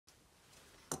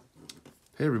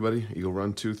Hey everybody, Eagle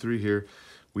Run 23 here.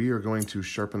 We are going to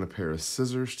sharpen a pair of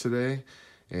scissors today.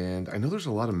 And I know there's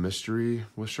a lot of mystery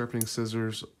with sharpening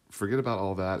scissors. Forget about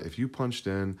all that. If you punched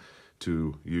in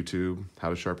to YouTube,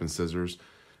 how to sharpen scissors,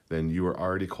 then you are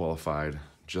already qualified.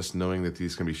 Just knowing that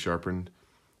these can be sharpened,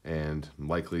 and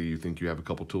likely you think you have a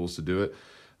couple tools to do it,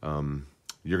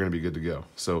 you're gonna be good to go.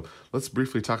 So let's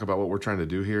briefly talk about what we're trying to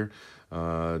do here.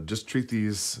 Just treat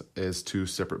these as two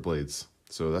separate blades.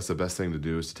 So that's the best thing to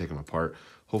do, is to take them apart.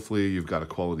 Hopefully you've got a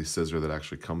quality scissor that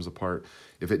actually comes apart.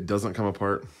 If it doesn't come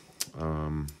apart,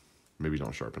 maybe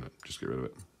don't sharpen it, just get rid of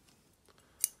it.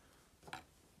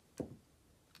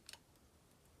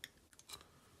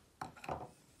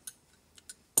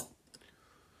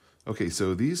 Okay,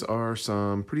 so these are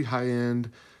some pretty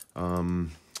high-end, let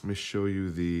me show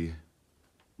you the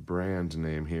brand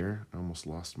name here. I almost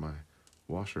lost my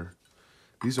washer.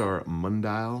 These are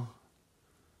Mundial,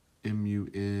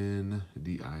 M-U-N-D-I-A-L.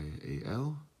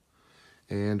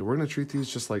 And we're gonna treat these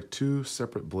just like two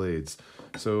separate blades.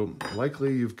 So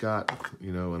likely you've got,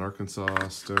 an Arkansas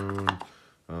stone,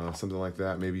 something like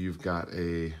that. Maybe you've got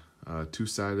a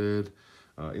two-sided,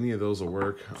 any of those will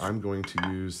work. I'm going to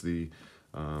use the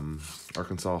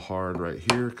Arkansas hard right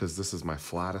here because this is my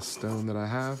flattest stone that I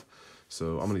have.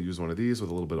 So I'm gonna use one of these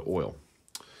with a little bit of oil.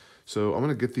 So I'm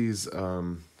gonna get these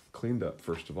cleaned up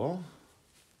first of all.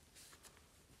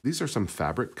 These are some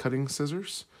fabric cutting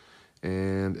scissors,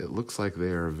 and it looks like they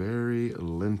are very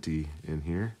linty in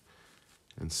here.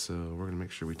 And so we're gonna make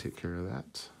sure we take care of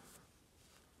that.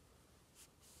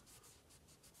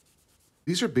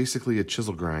 These are basically a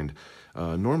chisel grind.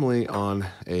 Normally on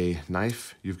a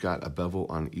knife, you've got a bevel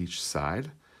on each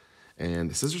side,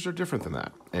 and scissors are different than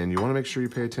that. And you wanna make sure you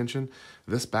pay attention.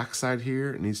 This back side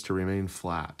here needs to remain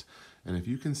flat. And if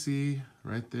you can see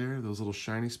right there, those little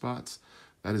shiny spots,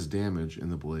 that is damage in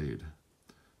the blade.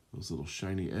 Those little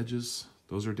shiny edges,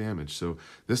 those are damaged. So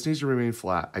this needs to remain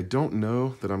flat. I don't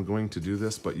know that I'm going to do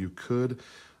this, but you could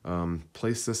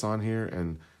place this on here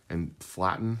and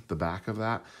flatten the back of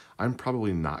that. I'm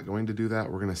probably not going to do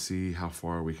that. We're gonna see how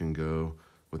far we can go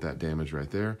with that damage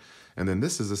right there. And then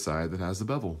this is the side that has the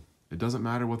bevel. It doesn't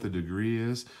matter what the degree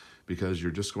is, because you're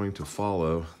just going to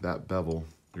follow that bevel.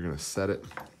 You're gonna set it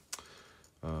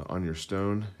on your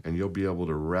stone, and you'll be able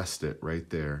to rest it right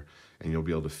there, and you'll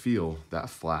be able to feel that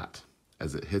flat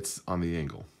as it hits on the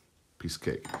angle. Piece of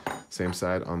cake. Same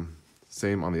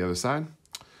on the other side.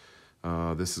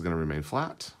 This is gonna remain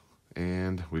flat,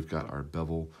 and we've got our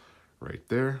bevel right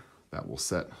there. That will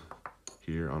set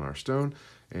here on our stone,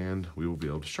 and we will be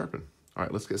able to sharpen. All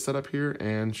right, let's get set up here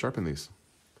and sharpen these.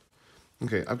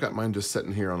 Okay, I've got mine just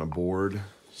sitting here on a board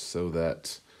so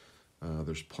that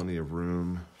there's plenty of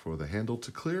room for the handle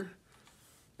to clear.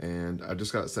 And I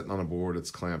just got it sitting on a board. It's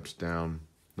clamped down.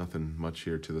 Nothing much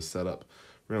here to the setup.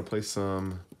 We're gonna place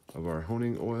some of our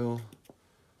honing oil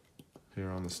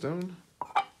here on the stone.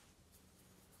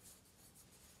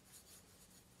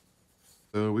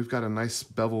 So we've got a nice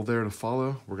bevel there to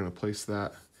follow. We're gonna place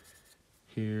that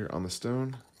here on the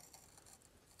stone.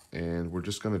 And we're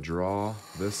just gonna draw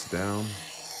this down,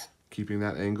 keeping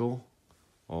that angle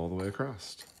all the way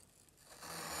across.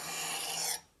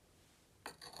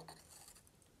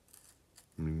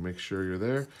 Make sure you're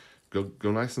there.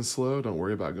 Go nice and slow. Don't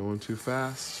worry about going too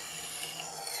fast.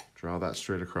 Draw that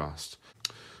straight across.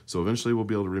 So eventually we'll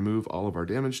be able to remove all of our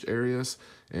damaged areas,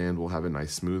 and we'll have a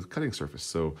nice smooth cutting surface.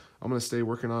 So I'm gonna stay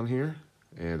working on here,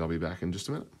 and I'll be back in just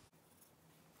a minute.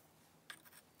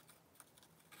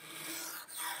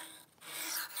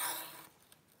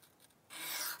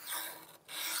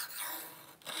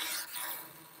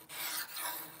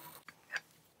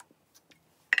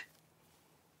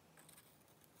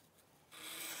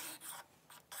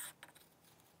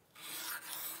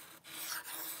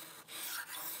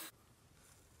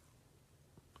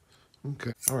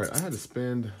 Okay, all right, I had to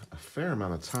spend a fair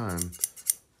amount of time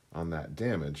on that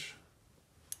damage.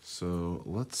 So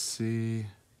let's see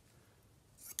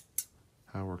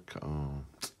how we're,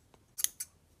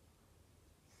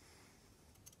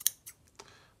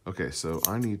 Okay, so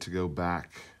I need to go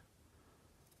back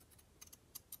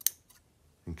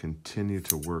and continue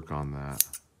to work on that,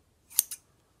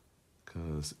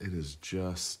 because it is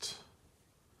just,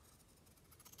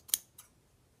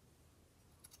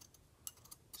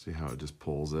 see how it just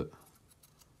pulls it?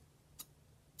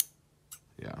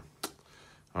 Yeah.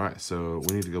 All right, so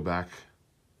we need to go back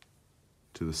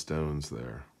to the stones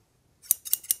there.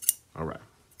 All right.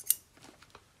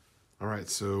 All right,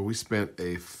 so we spent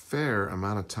a fair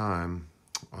amount of time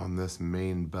on this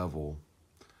main bevel,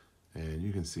 and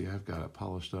you can see I've got it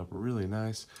polished up really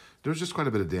nice. There's just quite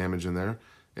a bit of damage in there,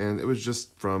 And it was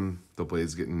just from the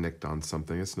blades getting nicked on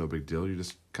something. It's no big deal. You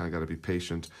just kind of got to be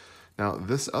patient. Now,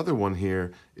 this other one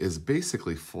here is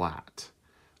basically flat.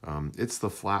 It's the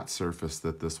flat surface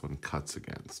that this one cuts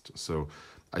against. So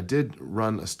I did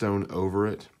run a stone over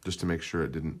it just to make sure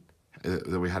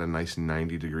that we had a nice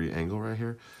 90-degree angle right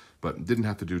here, but didn't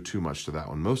have to do too much to that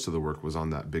one. Most of the work was on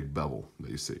that big bevel that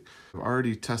you see. I've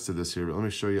already tested this here, but let me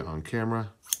show you on camera.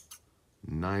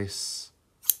 Nice,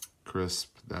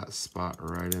 crisp, that spot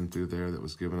right in through there that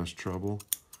was giving us trouble.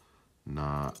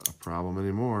 Not a problem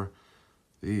anymore.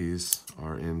 These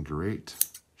are in great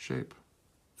shape.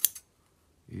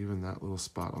 Even that little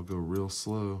spot, I'll go real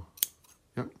slow.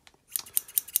 Yep,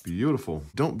 beautiful.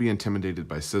 Don't be intimidated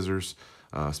by scissors,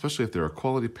 especially if they're a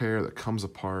quality pair that comes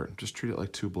apart. Just treat it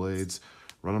like two blades,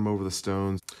 run them over the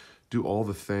stones, do all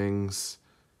the things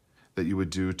that you would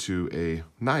do to a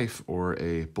knife or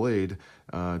a blade.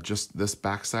 Just this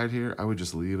backside here, I would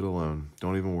just leave it alone.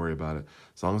 Don't even worry about it.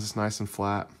 As long as it's nice and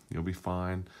flat, you'll be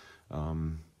fine.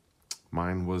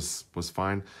 Mine was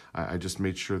fine. I just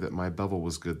made sure that my bevel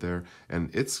was good there, and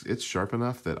it's sharp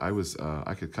enough that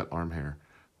I could cut arm hair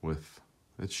with.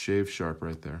 It's shave sharp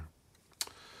right there.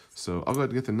 So I'll go ahead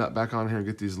and get the nut back on here and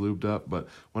get these lubed up, but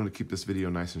wanted to keep this video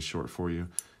nice and short for you.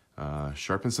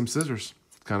 Sharpen some scissors.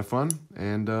 It's kind of fun,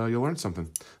 and you'll learn something.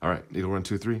 All right, Eagle Run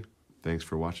 2-3. Thanks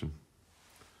for watching.